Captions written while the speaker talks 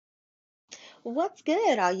What's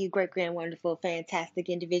good, all you great, grand, wonderful, fantastic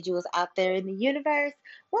individuals out there in the universe?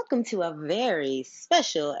 Welcome to a very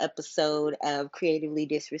special episode of Creatively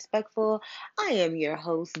Disrespectful. I am your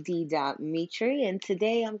host, D. Mitri, and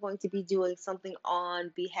today I'm going to be doing something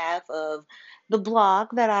on behalf of the blog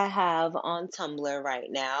that I have on Tumblr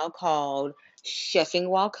right now called Chefing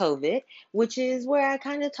While COVID, which is where I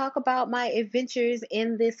kind of talk about my adventures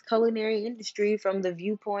in this culinary industry from the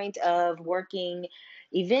viewpoint of working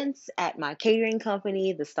events at my catering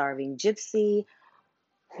company, The Starving Gypsy,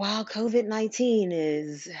 while COVID 19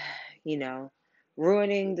 is, you know,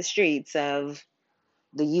 ruining the streets of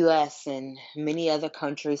the US and many other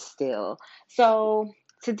countries still. So,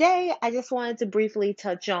 today I just wanted to briefly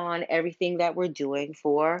touch on everything that we're doing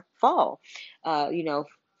for fall.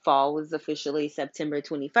 Fall was officially September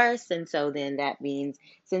 21st, and so then that means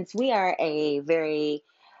since we are a very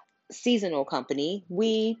seasonal company,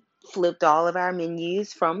 we flipped all of our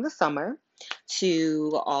menus from the summer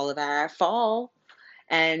to all of our fall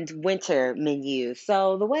and winter menus.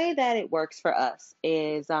 So the way that it works for us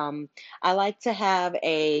is I like to have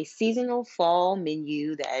a seasonal fall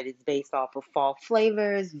menu that is based off of fall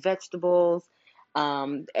flavors, vegetables,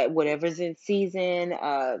 whatever's in season,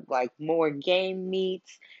 like more game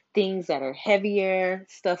meats, things that are heavier,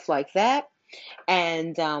 stuff like that.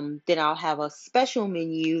 And then I'll have a special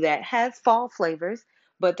menu that has fall flavors,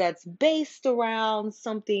 but that's based around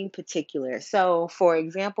something particular. So, for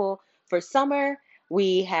example, for summer,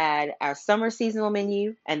 we had our summer seasonal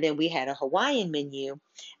menu, and then we had a Hawaiian menu,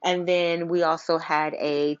 and then we also had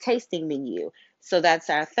a tasting menu. So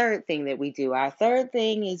that's our third thing that we do. Our third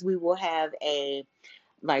thing is we will have a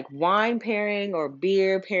like wine pairing or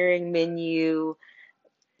beer pairing menu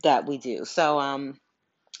that we do. So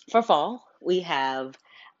for fall, we have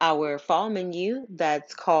our fall menu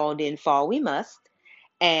that's called In Fall We Must.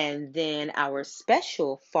 And then our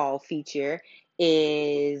special fall feature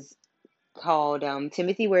is called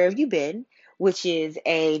Timothy, Where Have You Been? Which is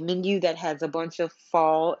a menu that has a bunch of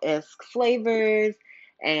fall esque flavors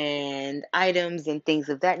and items and things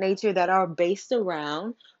of that nature that are based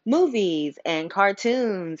around movies and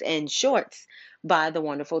cartoons and shorts by the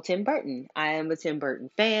wonderful Tim Burton. I am a Tim Burton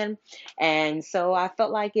fan, and so I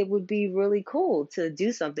felt like it would be really cool to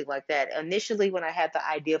do something like that. Initially, when I had the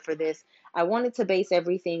idea for this, I wanted to base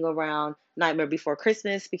everything around Nightmare Before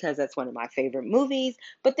Christmas because that's one of my favorite movies.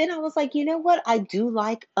 But then I was like, you know what? I do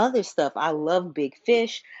like other stuff. I love Big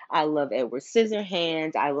Fish. I love Edward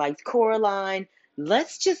Scissorhands. I liked Coraline.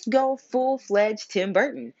 Let's just go full-fledged Tim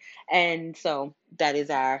Burton. And so that is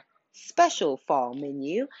our special fall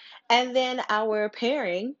menu. And then our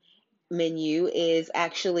pairing menu is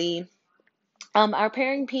actually our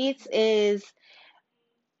pairing piece is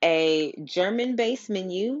a German based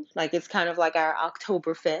menu. Like it's kind of like our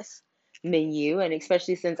Oktoberfest menu. And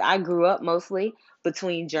especially since I grew up mostly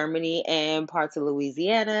between Germany and parts of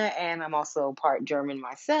Louisiana, and I'm also part German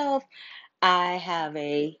myself, I have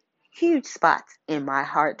a huge spot in my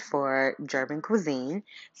heart for German cuisine.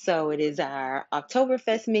 So it is our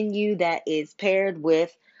Oktoberfest menu that is paired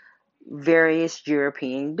with various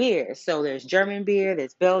European beers. So there's German beer,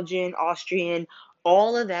 there's Belgian, Austrian,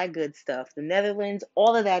 all of that good stuff. The Netherlands,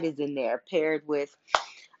 all of that is in there, paired with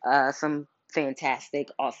some fantastic,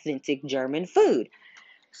 authentic German food.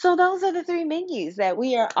 So those are the three menus that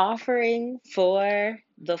we are offering for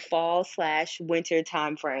the fall slash winter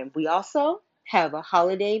time frame. We also have a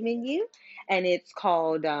holiday menu, and it's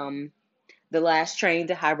called The Last Train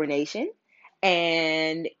to Hibernation.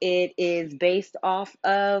 And it is based off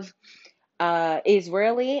of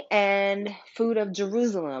Israeli and Food of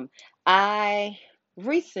Jerusalem. I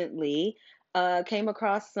recently came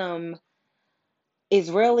across some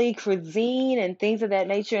Israeli cuisine and things of that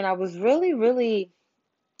nature, and I was really, really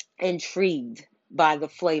intrigued by the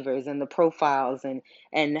flavors and the profiles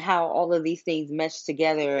and how all of these things mesh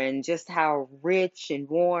together and just how rich and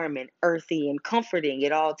warm and earthy and comforting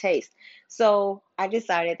it all tastes. So I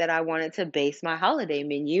decided that I wanted to base my holiday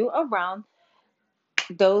menu around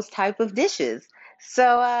those type of dishes.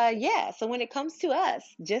 So yeah, so when it comes to us,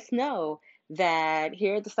 just know that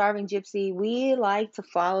here at the Starving Gypsy, we like to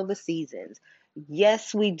follow the seasons.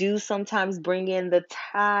 Yes, we do sometimes bring in the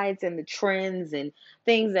tides and the trends and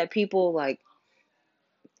things that people like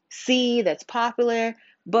see that's popular,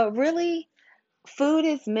 but really food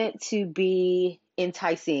is meant to be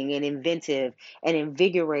enticing and inventive and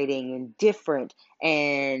invigorating and different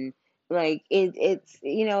and like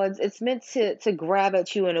it's meant to grab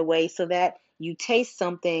at you in a way so that you taste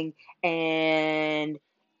something and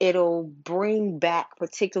it'll bring back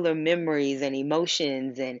particular memories and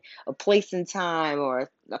emotions and a place in time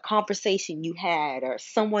or a conversation you had or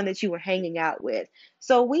someone that you were hanging out with.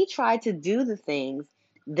 So we try to do the things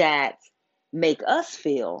that make us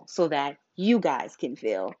feel so that you guys can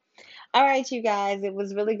feel. All right, you guys, it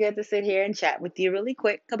was really good to sit here and chat with you really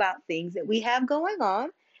quick about things that we have going on.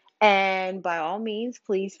 And by all means,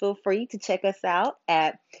 please feel free to check us out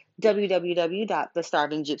at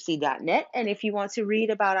www.thestarvinggypsy.net. And if you want to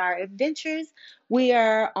read about our adventures, we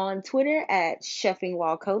are on Twitter at Chefing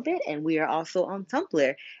While COVID, and we are also on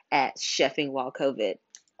Tumblr at Chefing While COVID.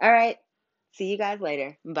 All right, see you guys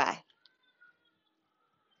later. Bye.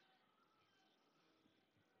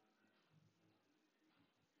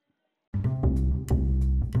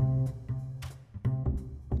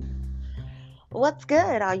 What's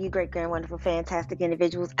good, all you great, grand, wonderful, fantastic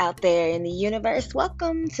individuals out there in the universe?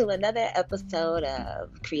 Welcome to another episode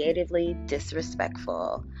of Creatively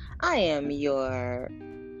Disrespectful. I am your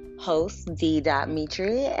host, D.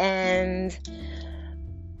 Mitri, and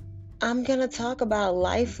I'm gonna talk about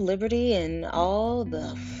life, liberty, and all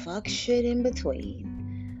the fuck shit in between.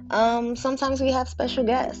 Sometimes we have special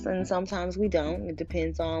guests and sometimes we don't. It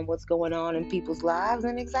depends on what's going on in people's lives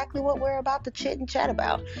and exactly what we're about to chit and chat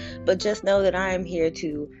about. But just know that I am here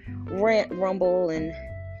to rant, rumble, and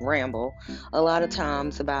ramble a lot of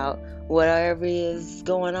times about whatever is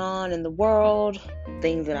going on in the world,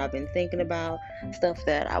 things that I've been thinking about, stuff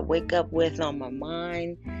that I wake up with on my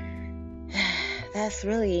mind. That's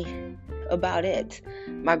really about it.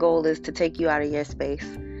 My goal is to take you out of your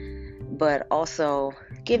space, but also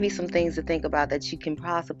give you some things to think about that you can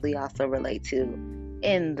possibly also relate to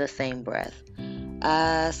in the same breath.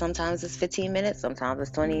 Sometimes it's 15 minutes, sometimes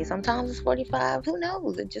it's 20, sometimes it's 45. Who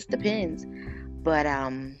knows? It just depends. But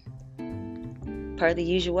per the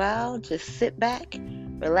usual, just sit back,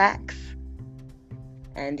 relax,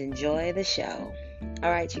 and enjoy the show.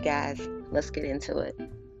 All right, you guys, let's get into it.